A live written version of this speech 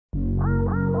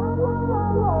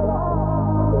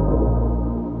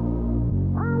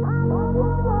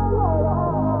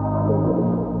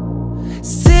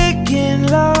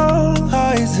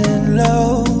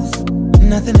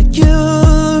nothing to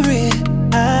cure it.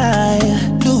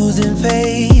 I'm losing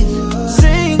faith,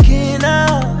 sinking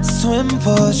out, swim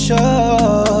for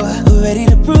sure. Ready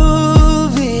to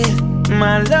prove it,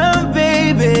 my love,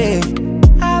 baby.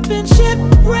 I've been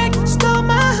shipwrecked, stole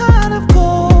my heart of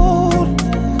gold,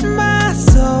 my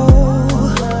soul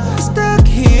stuck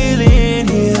healing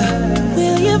here.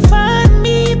 Will you find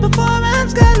me before I'm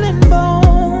skull and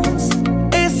bones?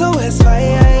 SOS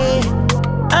fire,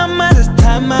 I'm out of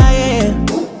time, I am.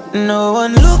 No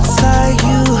one looks like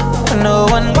you, no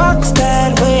one walks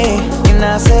that way. And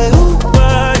I say, who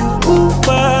are you, who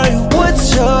are you,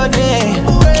 what's your name?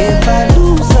 If I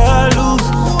lose, I lose,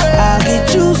 I'll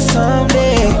get you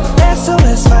someday.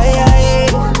 SOS fire,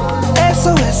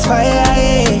 SOS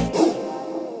fire.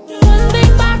 One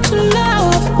thing back to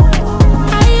love,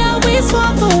 I always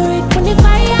fall for it. When the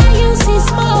fire you see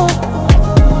smoke,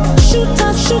 shoot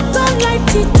up,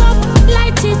 light it up,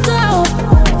 light it up.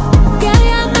 Girl,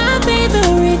 you're my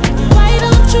favorite, why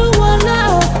don't you want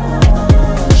love?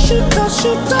 Shoot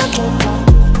up.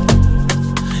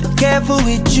 Careful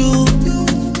with you,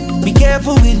 be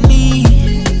careful with me.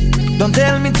 Don't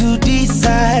tell me to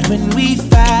decide when we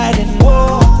fight and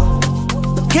war.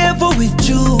 Careful with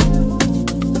you,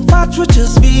 watch what you're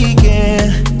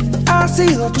speaking. I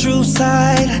see your true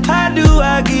side. How do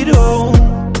I get home,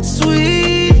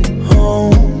 sweet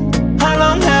home? How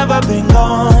long have I been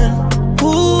gone?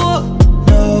 Who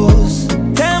knows?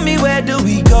 Tell me, where do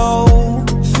we go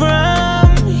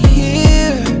from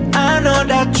here? I know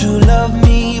that you love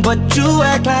me, but you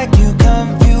act like you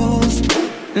confused.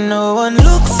 No one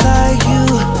looks like you,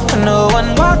 no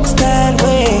one walks that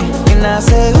way. And I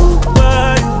say, who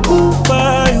are you, who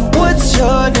are you, what's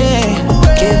your name?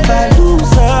 If I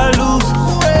lose, I lose,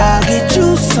 I'll get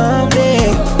you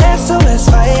someday. SOS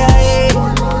fire,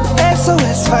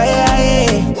 SOS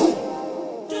fire.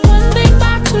 One thing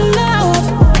back to love,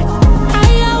 I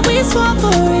always fall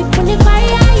for it. When the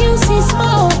fire you see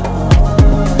smoke,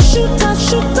 shoot up,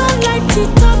 light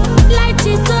it up, light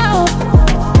it up.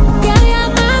 Girl, you're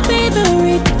my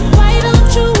favorite, why don't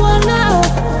you want love?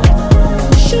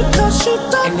 Shoot up.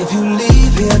 And if you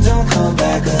leave here, don't come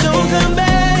back again. Don't come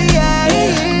back, yeah.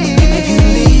 And if you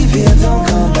leave here, don't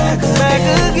come back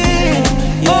again.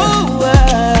 Oh,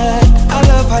 I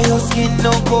love how your skin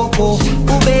no cocoa.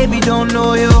 Oh, baby, don't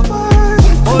know you.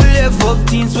 Oh, live up,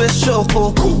 teens with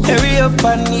choco. Hurry up,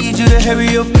 I need you to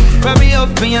hurry up. Wrap me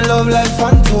up in your love like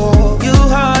Fanto. You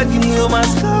heart can heal my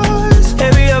scars.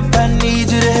 Hurry up, I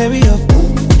need you to hurry up.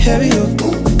 Hurry up,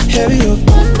 hurry up.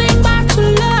 One thing back to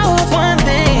love, One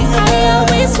thing I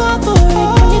always fall for it.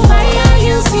 When the fire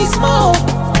you see smoke,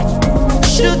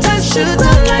 shoot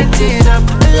up, light it up,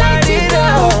 light it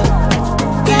up.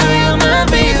 Girl, you're my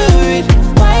favorite,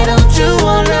 why don't you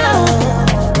want love?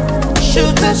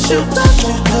 shoot up.